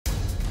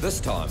This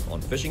time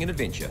on Fishing and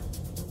Adventure.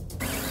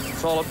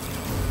 Solid.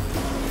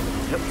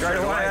 Yep, straight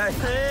away.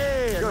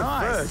 Hey, good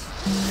nice.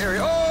 Fish. Here we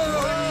go.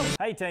 Oh!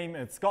 Hey team,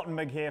 it's Scott and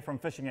Mig here from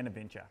Fishing and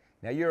Adventure.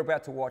 Now you're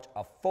about to watch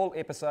a full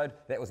episode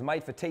that was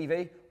made for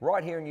TV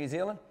right here in New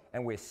Zealand,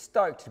 and we're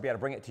stoked to be able to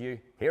bring it to you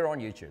here on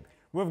YouTube.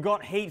 We've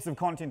got heaps of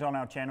content on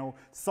our channel,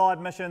 side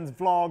missions,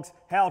 vlogs,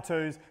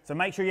 how-tos, so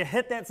make sure you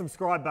hit that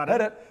subscribe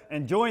button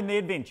and join the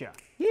adventure.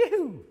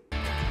 Yee-hoo!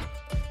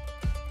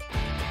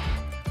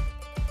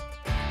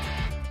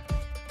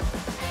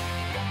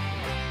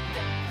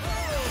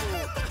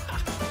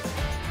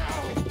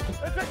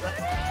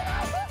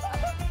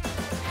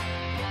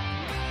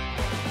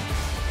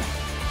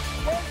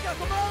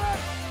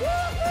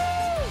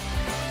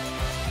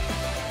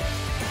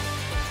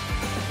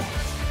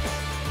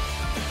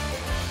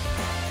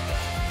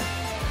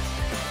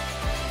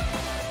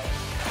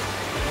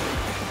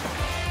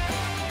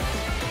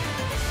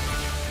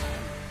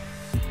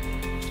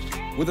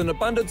 With an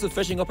abundance of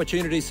fishing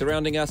opportunities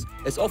surrounding us,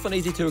 it's often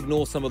easy to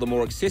ignore some of the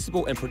more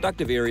accessible and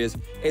productive areas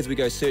as we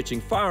go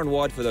searching far and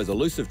wide for those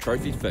elusive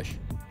trophy fish.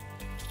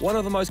 One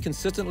of the most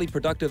consistently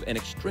productive and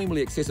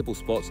extremely accessible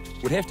spots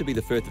would have to be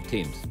the Firth of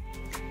Thames.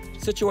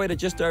 Situated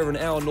just over an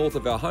hour north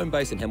of our home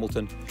base in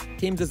Hamilton,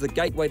 Thames is the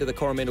gateway to the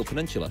Coromandel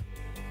Peninsula.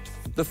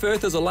 The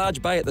Firth is a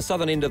large bay at the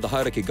southern end of the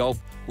Hauraki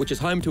Gulf, which is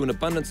home to an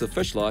abundance of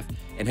fish life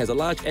and has a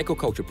large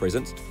aquaculture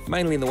presence,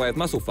 mainly in the way of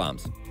mussel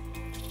farms.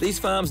 These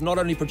farms not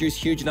only produce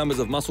huge numbers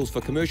of mussels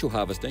for commercial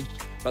harvesting,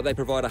 but they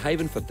provide a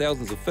haven for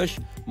thousands of fish,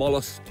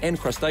 mollusks and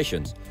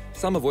crustaceans,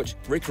 some of which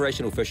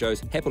recreational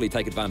fishers happily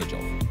take advantage of.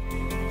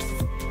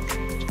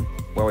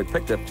 Well, we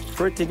picked a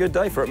pretty good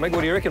day for it, Mig. What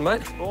do you reckon,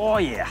 mate? Oh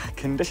yeah,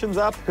 conditions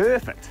are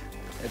perfect.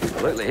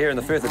 Absolutely, here in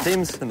the Firth of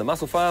Thames, in the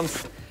mussel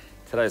farms.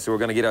 Today, so we're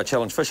going to get our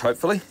challenge fish,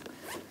 hopefully.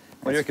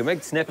 What do you reckon,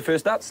 Mig? Snapper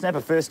first up? Snapper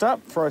first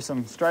up, throw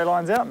some stray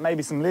lines out,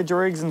 maybe some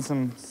ledger eggs and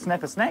some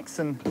snapper snacks,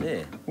 and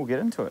yeah, we'll get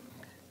into it.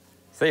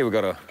 See, we've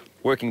got a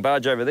working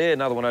barge over there,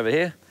 another one over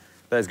here.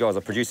 Those guys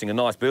are producing a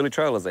nice burley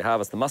trail as they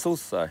harvest the mussels,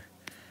 so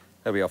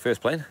that'll be our first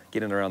plan.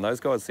 Get in around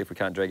those guys, see if we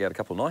can't drag out a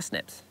couple of nice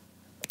snaps.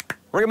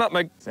 Ring them up,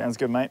 Mig. Sounds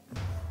good, mate.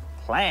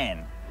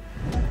 Plan.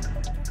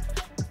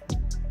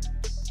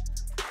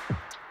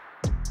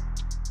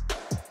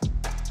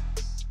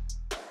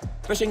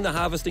 Fishing the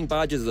harvesting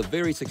barges is a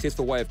very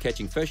successful way of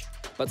catching fish,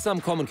 but some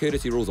common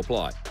courtesy rules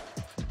apply.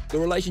 The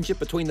relationship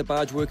between the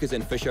barge workers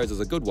and fishers is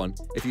a good one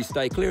if you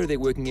stay clear of their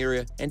working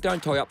area and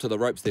don't tie up to the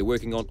ropes they're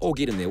working on or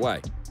get in their way.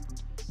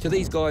 To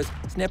these guys,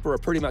 snapper are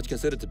pretty much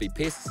considered to be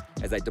pests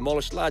as they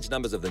demolish large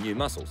numbers of the new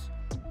mussels.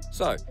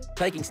 So,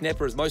 taking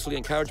snapper is mostly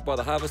encouraged by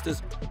the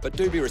harvesters, but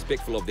do be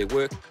respectful of their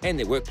work and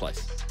their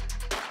workplace.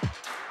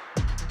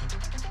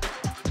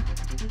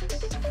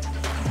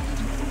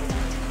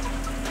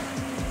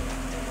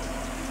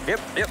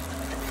 Yep.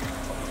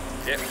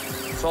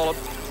 Solid.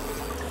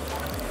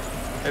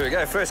 Here we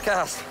go, first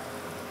cast.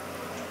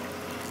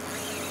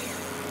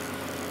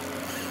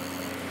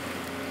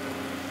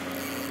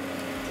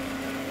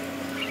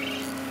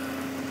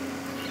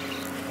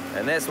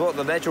 And that's what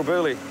the natural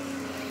burley,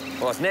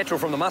 well, it's natural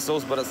from the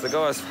mussels, but it's the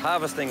guys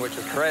harvesting which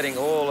is creating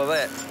all of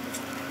that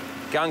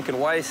gunk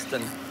and waste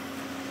and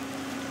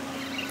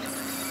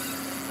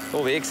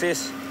all the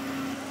excess.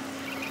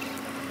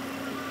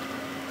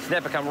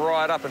 Snapper come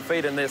right up and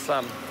feed in this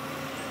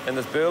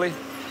burley.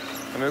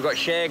 And we've got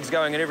shags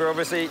going in everywhere,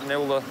 obviously, and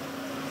all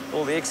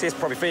the excess,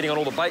 probably feeding on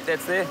all the bait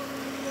that's there.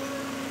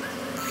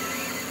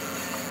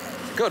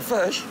 Good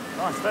fish.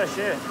 Nice fish,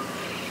 yeah.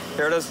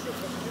 Here it is.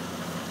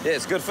 Yeah,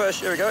 it's good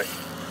fish. Here we go.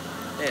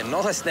 Yeah,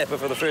 nice snapper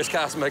for the first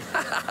cast, Mig.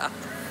 Oh,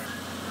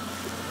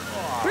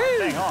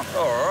 hang on.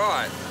 All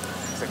right.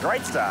 It's a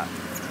great start.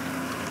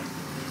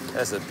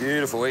 That's a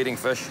beautiful eating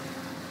fish.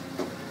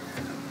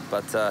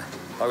 But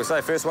like we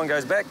say, first one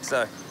goes back,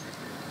 so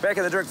back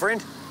of the drink,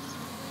 friend.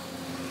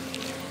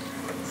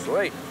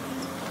 Sweet.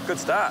 Good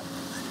start.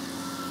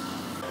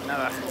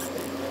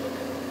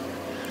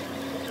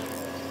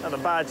 Another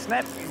barge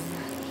snap.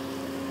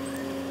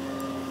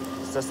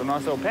 It's just a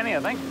nice little penny, I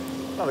think.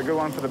 Another good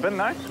one for the bin,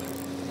 though.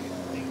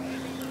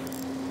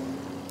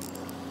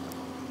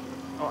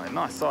 Oh,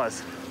 nice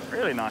size.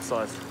 Really nice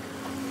size.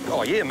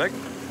 Oh, yeah, Mick.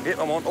 Yep,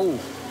 I'm on. Oh,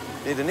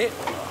 near the net.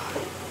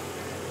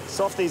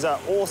 Softies are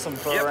awesome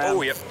for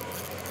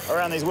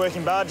around these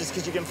working barges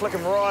because you can flick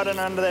them right in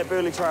under that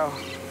burley trail.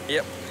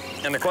 Yep.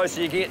 And the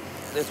closer you get,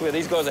 that's where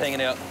these guys are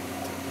hanging out.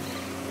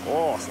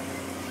 Awesome.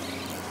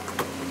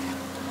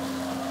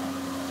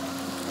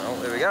 Oh,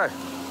 there we go.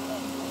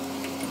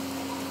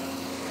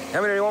 How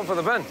many do you want for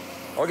the bin?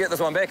 I'll get this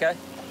one back, eh?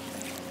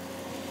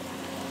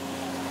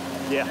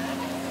 Yeah.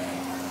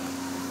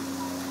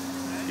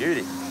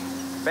 Beauty.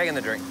 Back in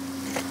the drink.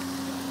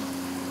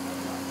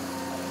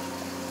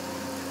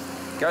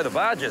 Go the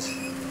barges.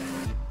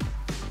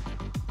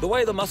 The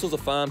way the mussels are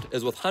farmed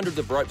is with hundreds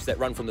of ropes that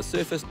run from the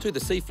surface to the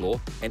seafloor,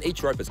 and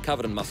each rope is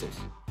covered in mussels.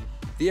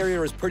 The area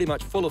is pretty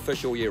much full of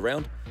fish all year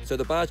round, so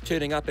the barge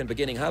turning up and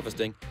beginning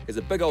harvesting is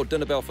a big old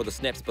dinner bell for the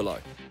snaps below.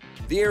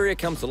 The area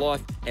comes to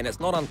life, and it's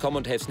not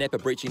uncommon to have snapper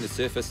breaching the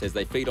surface as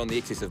they feed on the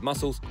excess of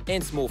mussels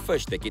and small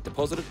fish that get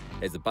deposited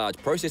as the barge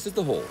processes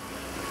the haul.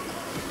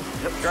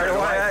 Yep, straight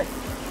away, eh?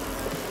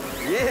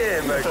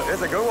 Yeah, mate,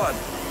 that's a good one.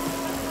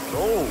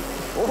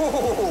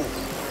 Oh,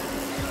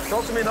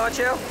 talk to me, Night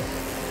Chow.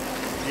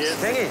 Yeah,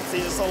 Tangy.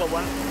 See a solid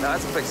one. No,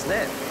 that's a big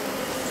snap.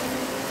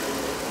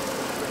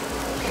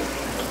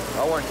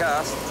 I won't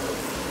cast.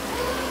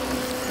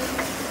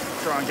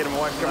 Try and get him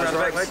away from Come those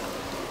around the back, ropes.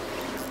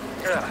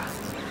 mate.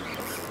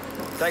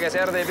 Take us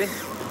out of there, Ben.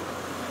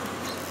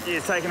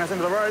 Yeah, taking us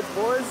into the ropes,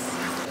 boys.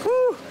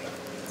 Woo!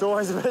 It's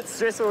always a bit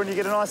stressful when you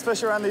get a nice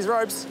fish around these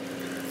ropes.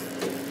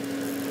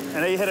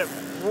 And he hit it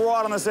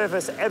right on the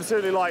surface,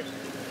 absolutely like,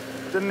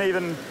 didn't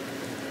even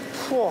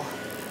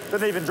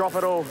drop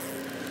at all.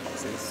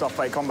 See, soft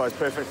bait combo is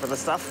perfect for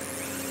this stuff.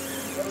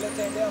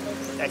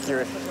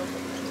 Accurate.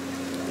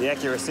 The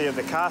accuracy of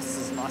the cast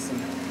is nice and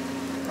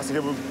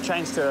good. We've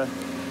changed to,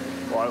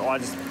 well,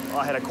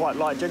 I had a quite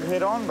light jig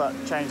head on, but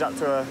changed up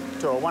to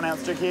a 1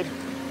 ounce jig head.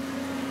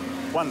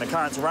 One, the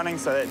current's running,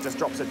 so that just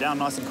drops it down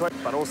nice and quick,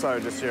 but also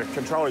just your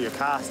control of your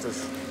cast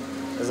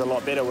is a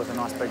lot better with a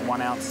nice big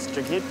 1 ounce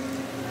jig head.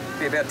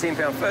 Be about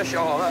 10-pound fish.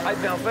 Oh,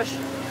 8-pound fish.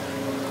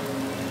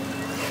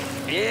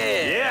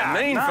 Yeah,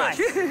 mean nice.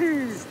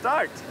 fish.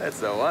 Stoked. That's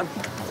the one.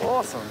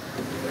 Awesome.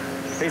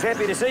 He's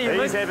happy to see you,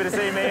 He's happy to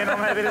see me, and I'm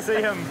happy to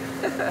see him.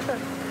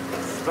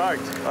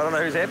 Stoked. I don't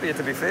know who's happier,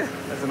 to be fair.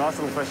 There's a nice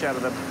little fish out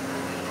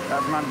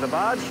from under the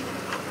barge.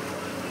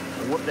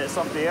 Whip that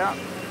softy out,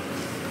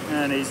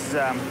 and he's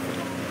In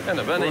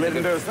the bin. we'll let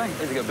him do his thing.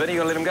 He's a good bin. You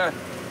gotta let him go.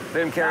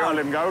 Let him carry on.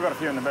 Let him go. We've got a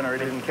few in the bin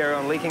already. Let him carry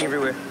on leaking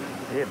everywhere.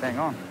 Yeah, bang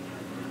on.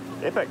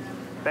 Epic.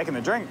 Back in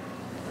the drink.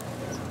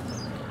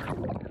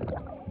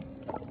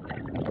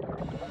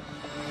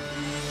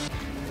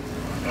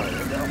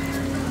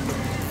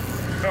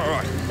 All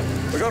right,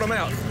 we got him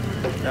out.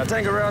 Now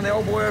tangle around the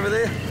old boy over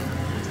there.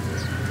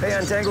 He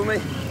untangled me,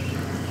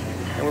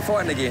 and we're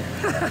fighting again.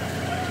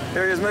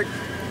 Here he is, Mick.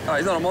 Oh,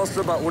 he's not a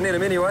monster, but we'll net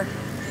him anyway.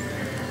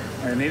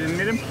 You need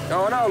him?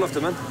 Oh, no, I'll lift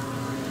him in.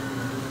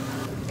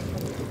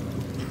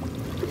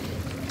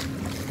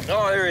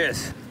 Oh, there he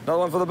is. Another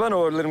one for the bin,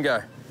 or let him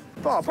go?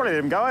 Oh, I'll probably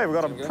let him go.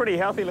 We've got a pretty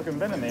healthy looking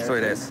bin in there.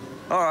 Sweet as.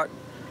 All right.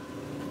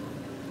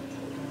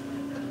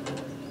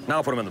 Now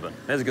I'll put him in the bin.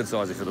 There's a good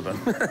size for the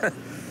bin.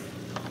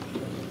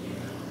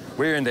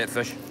 We earned that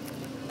fish.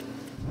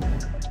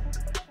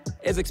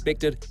 As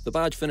expected, the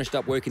barge finished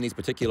up working these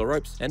particular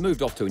ropes and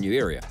moved off to a new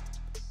area.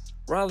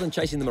 Rather than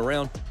chasing them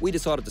around, we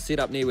decided to set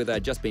up near where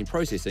they'd just been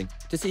processing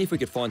to see if we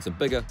could find some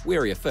bigger,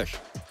 warier fish.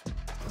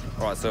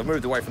 All right, so I've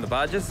moved away from the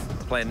barges.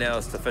 The plan now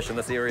is to fish in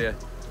this area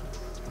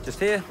just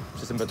here,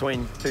 just in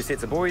between two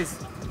sets of buoys.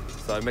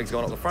 So Meg's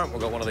gone up the front.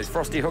 We've got one of these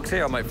frosty hooks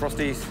here. I made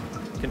Frosty's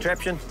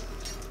contraption.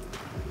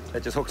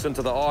 That just hooks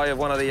into the eye of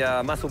one of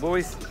the mussel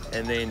buoys,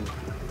 and then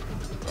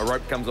a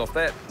rope comes off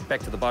that, back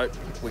to the boat.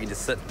 We can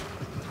just sit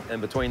in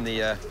between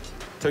the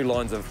two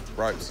lines of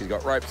ropes. You've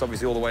got ropes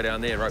obviously all the way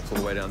down there, ropes all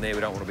the way down there. We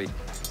don't want to be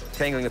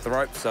tangling with the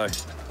ropes, so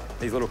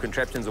these little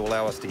contraptions will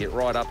allow us to get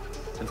right up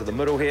into the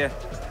middle here,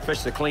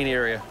 fish the clean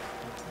area,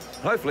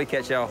 hopefully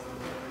catch our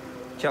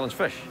challenge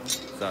fish.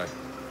 So,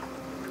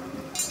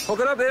 hook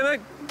it up there,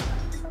 Meg.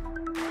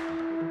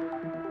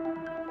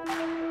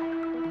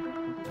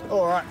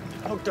 All right,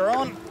 hooked her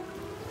on.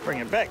 Bring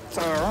it back,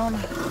 throw her on.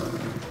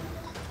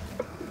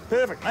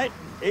 Perfect, mate.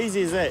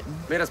 Easy as that.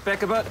 Let us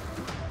back a bit.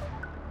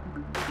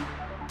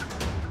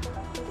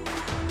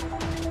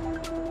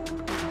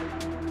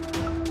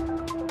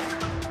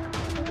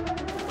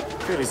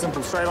 Fairly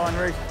simple straight line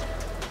rig.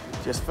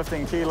 Just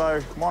 15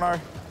 kilo mono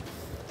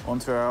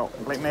onto our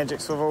Black Magic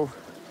swivel,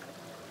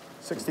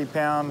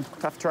 60-pound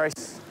tough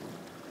trace.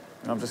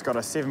 And I've just got a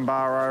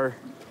 7-bar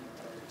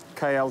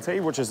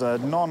KLT, which is a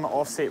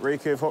non-offset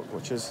recurve hook,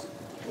 which is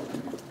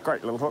a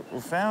great little hook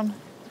we've found.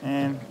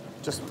 And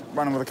just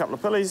running with a couple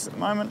of pulleys at the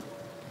moment,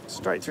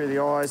 straight through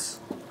the eyes,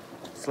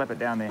 slap it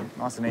down there,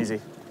 nice and easy.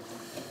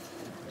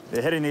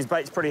 They're hitting these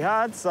baits pretty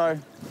hard, so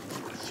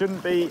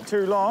shouldn't be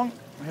too long.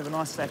 We have a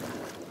nice snapper.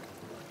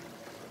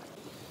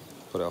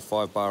 Put our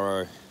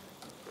 5-bar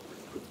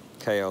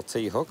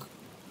KLT hook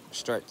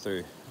straight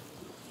through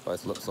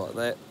both lips like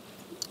that.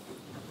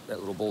 That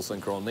little ball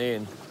sinker on there,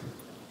 and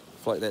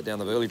float that down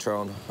the burley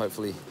trail, and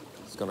hopefully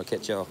it's going to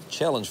catch our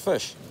challenge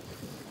fish.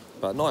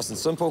 But nice and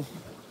simple.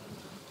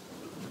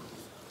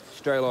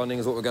 Straight lining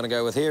is what we're going to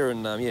go with here,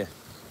 and yeah,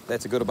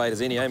 that's a good a bait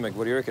as any, eh, Mick?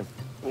 What do you reckon?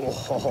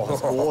 Oh,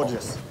 it's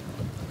gorgeous.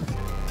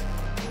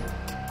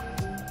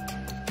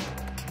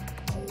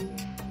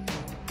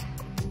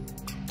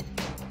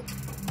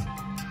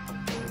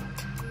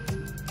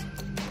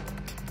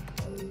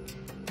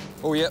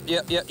 Oh,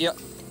 yep.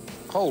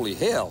 Holy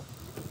hell.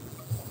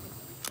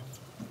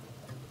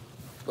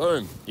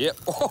 Boom, yep.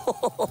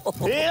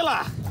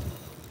 Hela!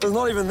 It's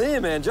not even there,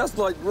 man, just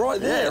like right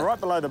there. Yeah, right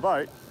below the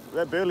boat.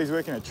 That burley's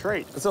working a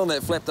treat. It's on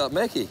that flapped up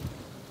mackie.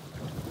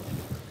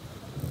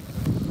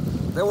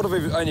 That would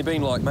have only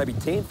been like maybe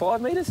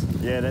 5 metres?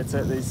 Yeah, that's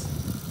it. These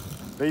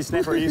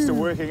snapper are used to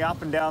working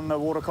up and down the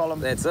water column.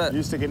 That's it.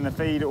 Used to getting the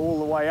feed all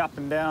the way up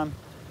and down.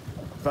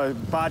 Those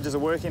barges are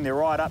working, they're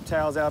right up,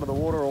 tails out of the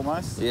water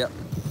almost. Yep.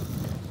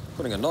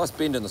 Putting a nice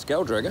bend in the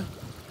scale dragger.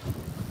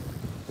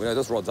 We know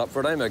this rod's up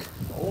for it, eh, Mick?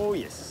 Oh,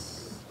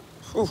 yes.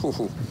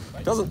 Ooh,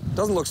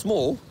 doesn't look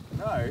small.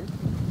 No.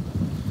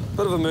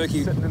 Bit of a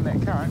murky. Sitting in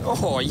that current.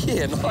 Oh,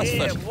 yeah, nice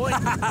Yeah, fish. boy.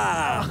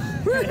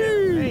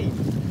 Woohoo!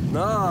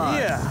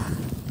 Nice. Yeah.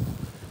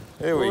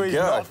 There we He's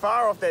go. not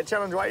far off that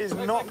challenge weight. He's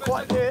not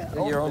quite there.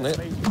 Yeah, you're on that.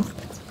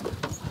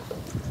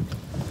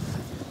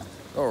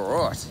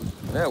 All right.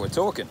 Now we're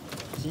talking.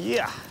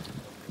 Yeah.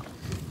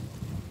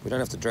 We don't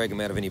have to drag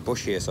them out of any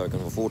bush here, so I can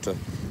afford to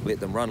let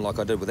them run like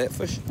I did with that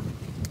fish.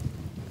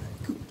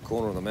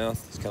 Corner of the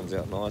mouth. This comes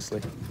out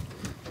nicely.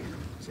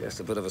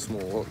 Just a bit of a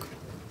small hook.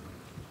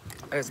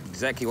 That's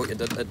exactly what you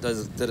did. It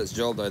did its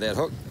job though, that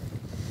hook.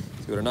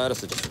 So you would have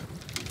noticed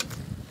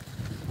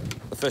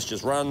the fish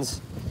just runs,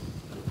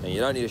 and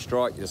you don't need a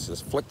strike. You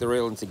just flick the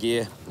reel into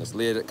gear, just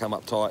let it come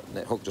up tight, and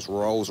that hook just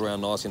rolls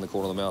around nicely in the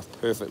corner of the mouth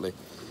perfectly,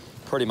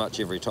 pretty much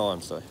every time.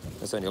 So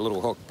that's only a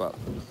little hook, but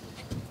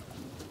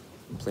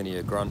plenty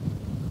of grunt,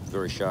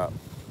 very sharp.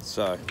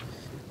 So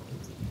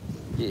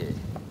yeah,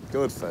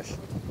 good fish.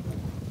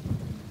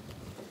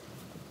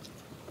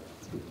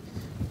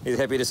 He's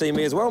happy to see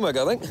me as well, Mick,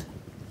 I think.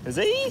 Is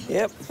he?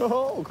 Yep.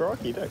 Oh,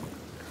 crikey, dude.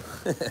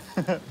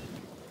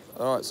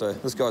 All right, so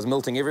this guy's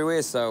milting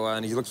everywhere, so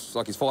and he looks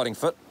like he's fighting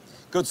fit.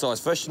 Good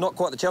sized fish, not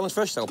quite the challenge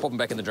fish, so I'll pop him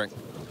back in the drink.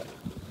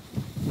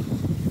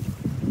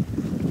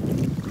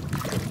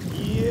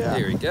 Yeah.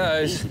 There he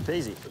goes.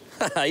 Easy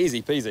peasy.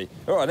 Easy peasy.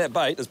 All right, that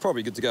bait is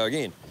probably good to go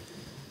again.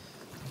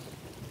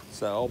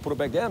 So I'll put it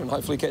back down and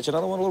hopefully catch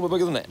another one a little bit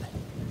bigger than that.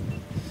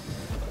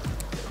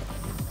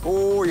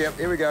 Oh, yep,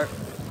 here we go.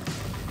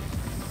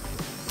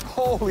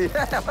 Holy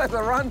hell, that's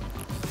a run.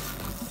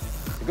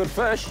 It's a good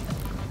fish.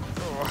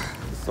 Oh,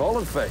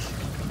 solid fish.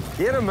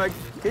 Get him, Mick.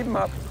 Keep him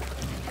up.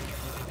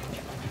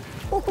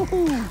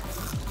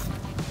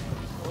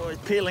 Oh, he's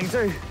peeling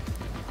too.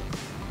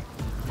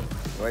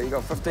 Well, you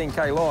got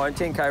 15k line,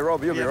 10k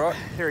Rob, you'll be right.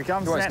 Here he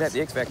comes. You want to Snaps. snap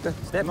the X Factor?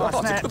 Snap. Nice Oh,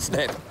 it's a snap. good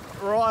snap.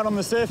 Right on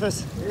the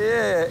surface.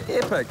 Yeah,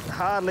 epic.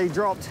 Hardly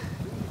dropped.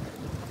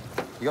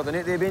 You got the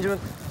net there, Benjamin?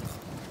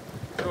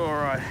 All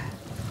right.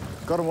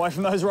 Got him away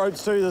from those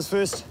ropes too, this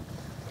first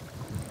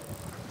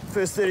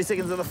 30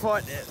 seconds of the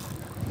fight.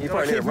 You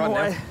probably let him run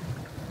now.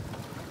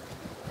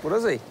 What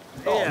is he?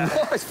 Yeah.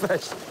 Oh, nice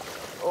fish.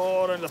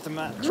 Oh, don't lift him,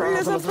 Matt. Green Try not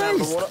as to a lift him out of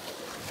the beast. water.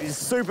 He's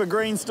super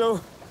green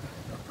still.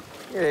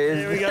 Yeah,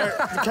 There we go.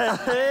 Okay.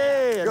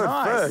 Hey, good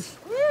nice.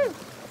 fish.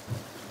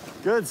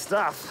 Good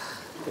stuff.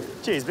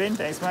 Cheers, Ben.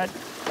 Thanks, mate.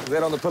 Is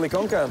that on the Pili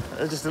Concan?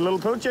 Just a little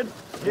pilchard.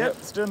 Yep,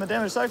 it's doing the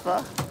damage so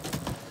far.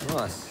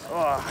 Nice.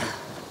 Oh.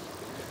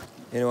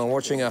 Anyone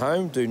watching at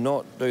home, do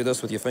not do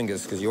this with your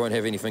fingers because you won't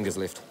have any fingers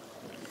left.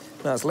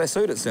 No, it's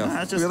lassoed itself.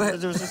 No, it's just, Look at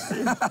it that. was just,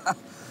 yeah.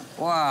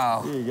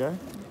 Wow. There you go.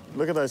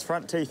 Look at those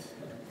front teeth.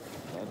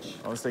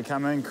 Obviously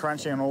come in,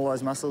 crunching on all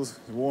those muscles,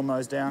 warm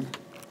those down.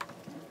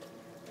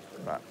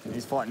 But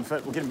he's fighting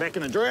fit. We'll get him back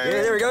in the drink. Yeah,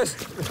 there he goes.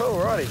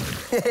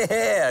 Alrighty.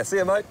 Yeah, see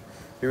you, mate.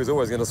 He was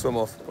always going to swim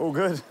off. All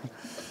good.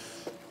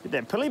 Get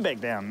that pilly back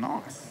down.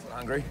 Nice.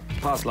 Hungry.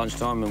 Past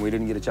lunchtime and we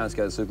didn't get a chance to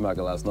go to the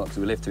supermarket last night because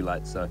we left too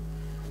late, so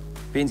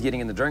Ben's getting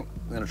in the drink.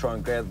 We're going to try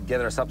and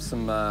gather us up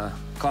some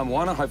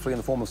kaimawana, hopefully in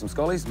the form of some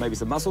scollies, maybe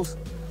some mussels.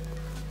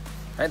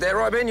 Ain't that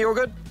right, Ben? You all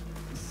good?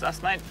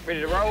 Sus, mate.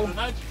 Ready to roll?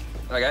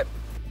 Okay.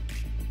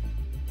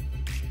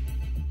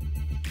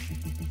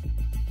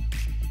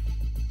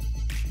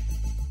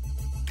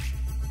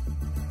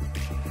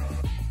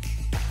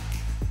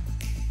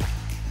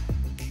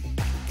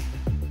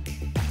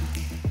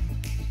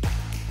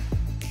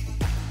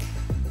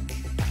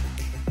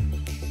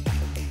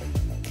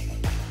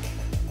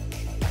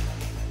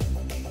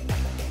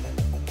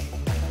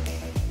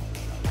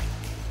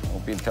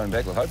 Ben's coming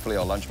back with hopefully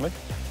our lunch meat.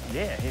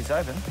 Yeah, he's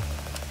open.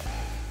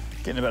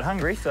 Getting a bit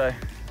hungry, so...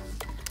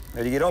 How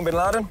do you get on, Bin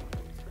Laden?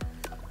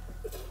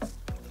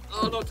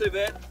 Oh, not too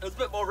bad. It was a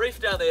bit more reef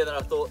down there than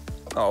I thought.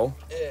 Oh.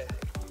 Yeah.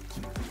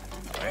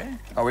 Yeah.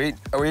 Are we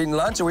eating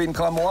lunch? Are we eating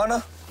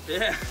kaimawana?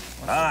 Yeah.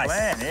 Nice.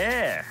 Man,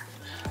 yeah.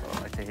 I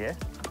like to hear.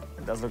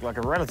 It does look like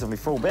a relatively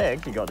full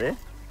bag you got there.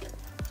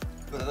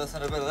 Bit of this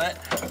and a bit of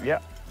that.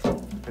 Yep.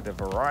 Bit of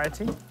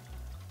variety.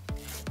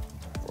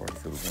 Already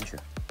feel adventure.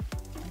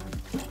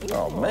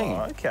 Oh, man.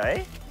 Oh,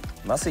 okay.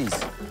 Mussies.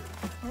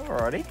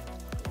 Alrighty.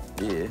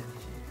 Yeah.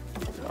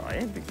 Oh,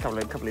 yeah.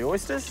 A couple of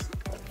oysters.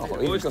 Oh,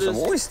 we've got some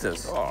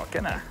oysters. Oh,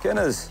 kinda.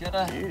 Guinness.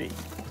 G'day. Beauty.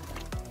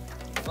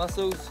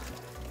 Mussels.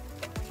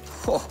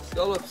 Oh,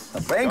 Scallops.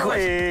 a banquet.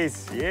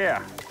 Scollies,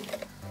 yeah.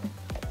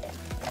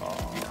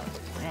 Oh,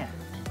 man.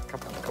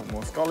 Couple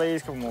more scollies,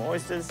 couple more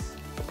oysters.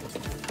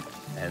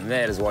 And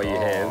that is why you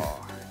have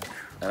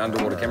an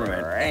underwater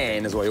cameraman.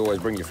 And is why you always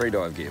bring your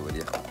freedive gear with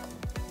you.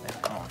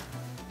 Oh,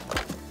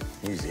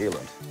 New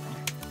Zealand.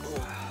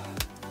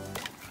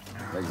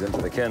 Legs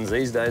into the kins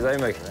these days, eh,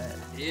 Mick?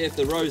 Yeah, if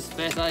the roast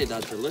fat, eh?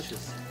 That's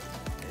delicious.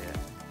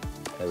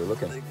 How we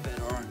looking? Big fat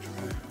orange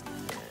roe.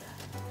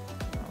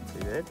 not too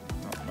bad.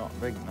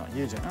 Not big, not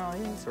huge. Oh,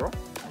 yeah, it's all right.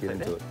 I'll Get take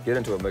into that. it. Get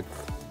into it, Mick.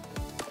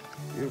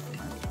 Beautiful,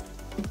 man.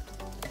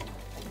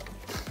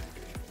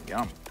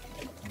 Yum.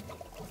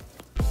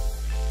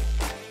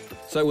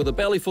 So with a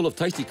belly full of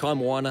tasty kai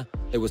moana,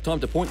 it was time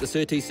to point the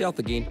Surtees south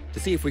again to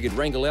see if we could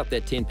wrangle out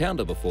that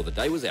 10-pounder before the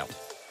day was out.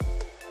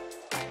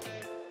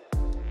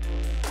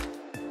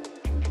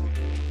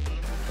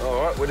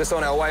 All right, we're just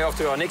on our way off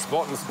to our next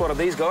spot and spotted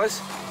these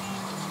guys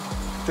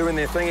doing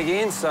their thing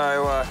again. So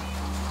I'm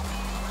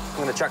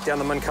going to chuck down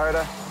the Minn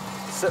Kota,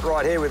 sit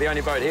right here. We're the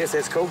only boat here, so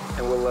that's cool.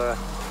 And we'll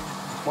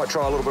might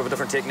try a little bit of a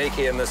different technique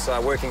here in this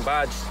working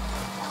barge.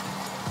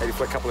 Maybe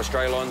flick a couple of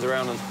stray lines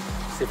around and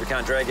see if we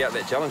can't drag out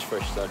that challenge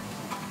fish. So,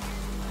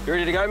 you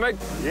ready to go, Mig?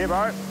 Yeah,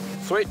 bro.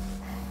 Sweet.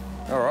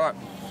 All right.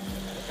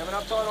 Coming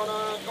up tight on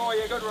a... Oh,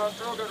 yeah, good run.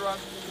 Real good run.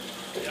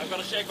 Yeah, I've got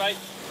a shag bait.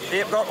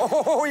 Yep, got...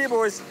 Oh, yeah,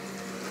 boys.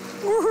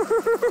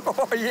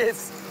 Oh,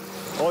 yes.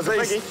 Oh, it's a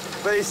Beast.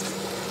 biggie. Beast.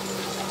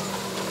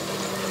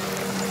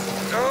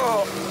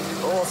 Oh.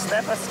 Oh,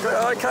 snapper. Good.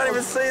 I can't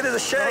even see. There's a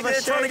shag there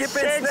trying to get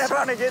bent snapper.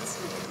 Trying to get...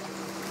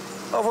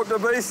 I've hooked a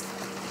beast.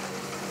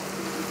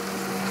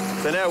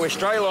 So now we're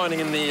stray lining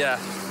in the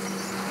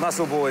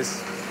Mussel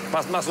boys,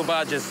 Mussel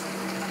barges.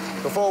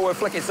 Before we're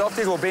flicking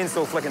softies, well, Ben's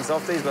still flicking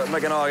softies, but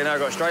Mick and I now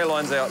got stray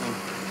lines out and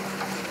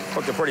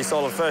hooked a pretty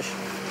solid fish.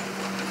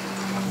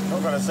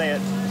 Not gonna see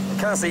it.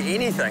 Can't see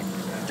anything.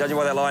 Judging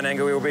by that line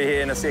angle, we'll be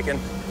here in a second.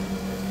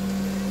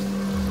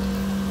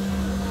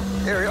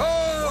 Here he is.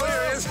 Oh,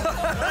 there he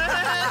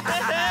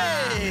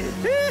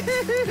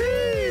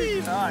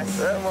is. Nice.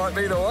 That might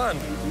be the one.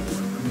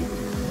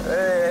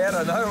 Hey, out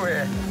of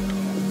nowhere.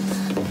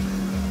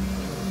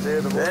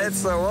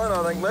 That's the one,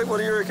 I think, mate. What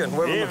do you reckon?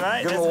 Yeah,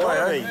 mate, give it's away,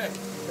 gotta eh? be.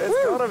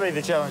 It's gotta be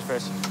the challenge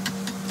fish.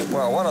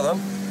 Well, one of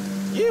them.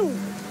 You.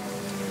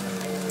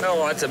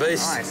 Oh, that's a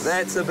beast. Nice.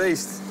 That's a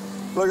beast.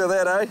 Look at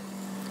that, eh?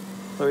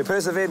 So we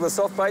persevered with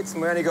soft baits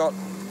and we only got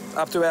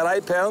up to about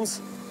 8 pounds.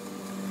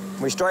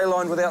 We stray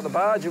lined without the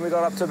barge and we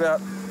got up to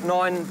about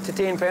 9 to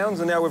 10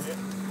 pounds and now we've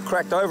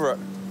cracked over it.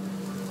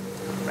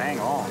 Bang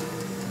on.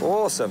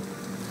 Awesome.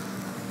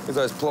 With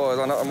those pliers,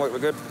 I know we're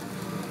good.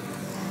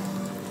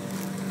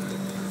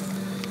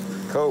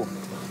 Cool.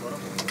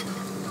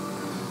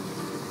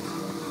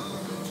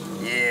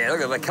 Yeah,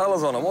 look at the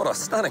colours on him. What a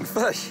stunning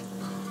fish.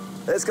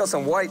 It's got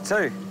some weight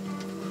too.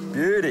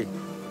 Beauty.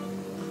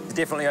 It's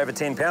definitely over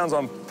 10 pounds.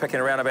 I'm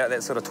picking around about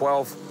that sort of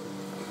 12,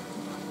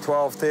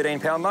 13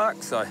 pound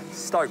mark, so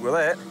stoked with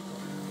that.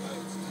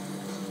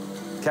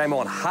 Came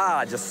on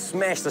hard, just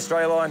smashed the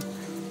stray line,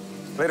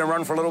 let him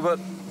run for a little bit,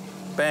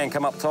 bang,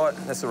 come up tight.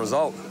 That's the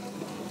result.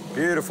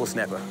 Beautiful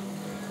snapper.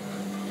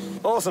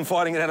 Awesome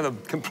fighting it out of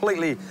the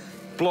completely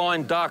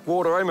blind, dark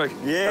water, eh, Mick?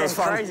 Yeah, that was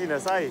fun.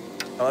 craziness, eh?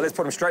 Let's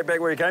put him straight back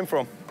where he came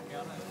from.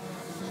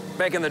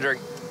 Back in the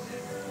drink.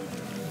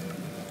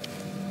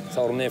 Let's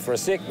hold him there for a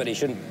sec, but he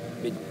shouldn't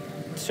be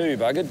too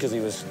buggered because he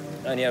was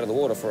only out of the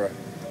water for a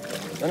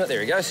minute. There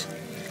he goes.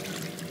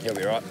 He'll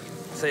be right.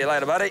 See you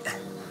later, buddy.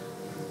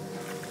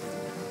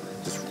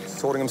 Just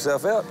sorting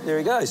himself out. There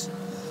he goes.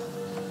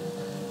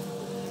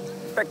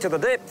 Back to the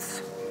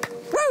depths.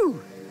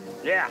 Woo!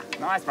 Yeah,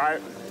 nice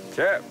boat.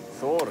 Sure.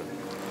 Sorted.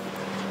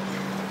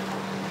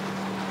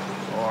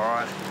 All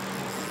right.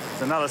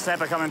 There's another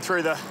snapper coming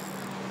through the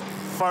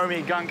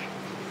foamy gunk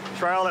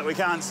trail that we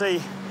can't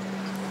see.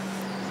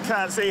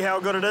 Can't see how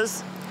good it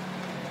is.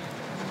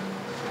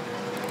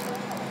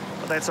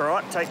 But that's all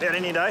right, take that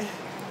any day.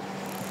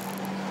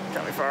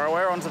 Can't be far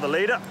away, onto the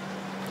leader.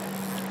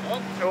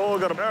 Oh,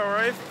 got a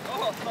barrel reef.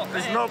 Oh, it's not bad.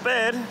 It's not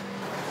bad.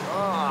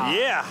 Oh.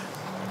 Yeah.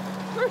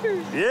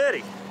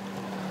 Beauty.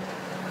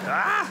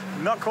 Ah,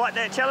 not quite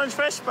that challenge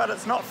fish, but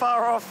it's not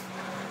far off.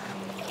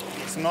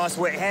 Get some nice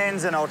wet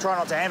hands and I'll try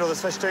not to handle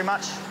this fish too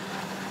much.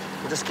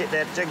 We'll just get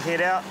that jig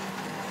head out.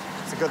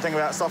 It's a good thing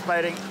about soft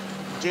baiting.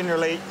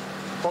 Generally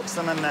hooks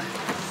them in the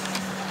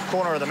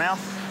corner of the mouth.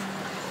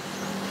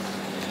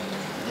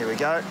 Here we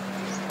go.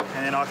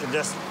 And then I'll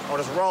just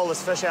roll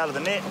this fish out of the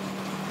net,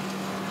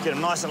 get him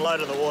nice and low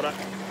to the water,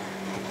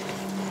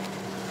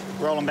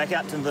 roll him back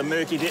out to the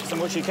murky depths in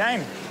which he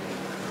came.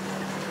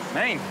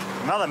 Mean,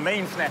 another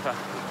mean snapper.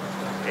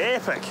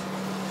 Epic.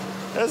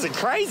 That was a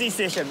crazy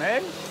session,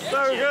 man. Yeah,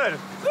 so good.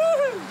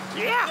 Woo-hoo.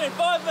 Yeah.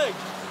 5 big.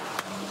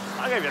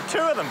 I gave you 2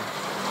 of them.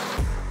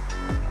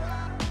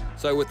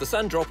 So with the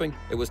sun dropping,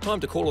 it was time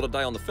to call it a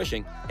day on the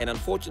fishing, and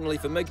unfortunately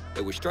for Mig,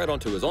 it was straight on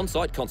to his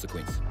on-site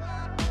consequence.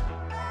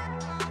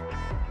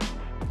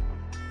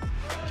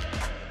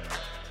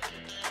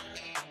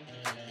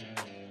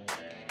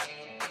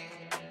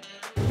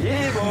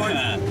 Yeah, boy.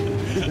 I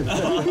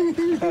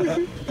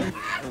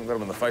haven't got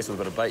him in the face with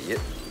a bit of bait yet.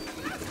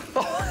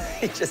 Oh,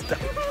 he just done.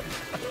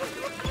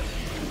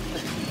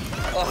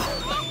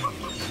 Oh.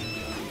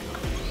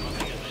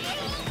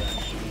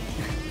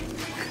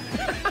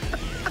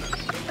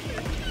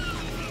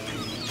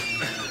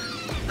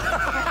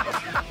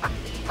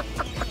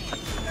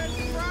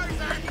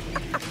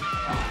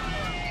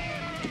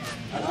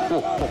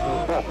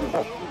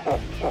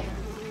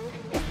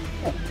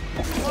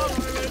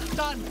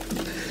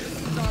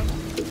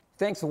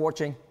 Thanks for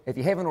watching. If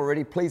you haven't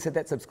already, please hit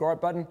that subscribe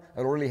button.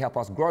 It'll really help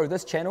us grow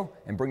this channel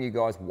and bring you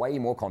guys way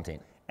more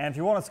content. And if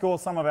you want to score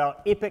some of our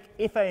epic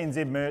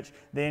FANZ merch,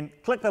 then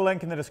click the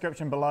link in the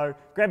description below,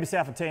 grab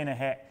yourself a tea and a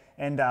hat,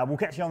 and we'll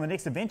catch you on the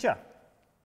next adventure.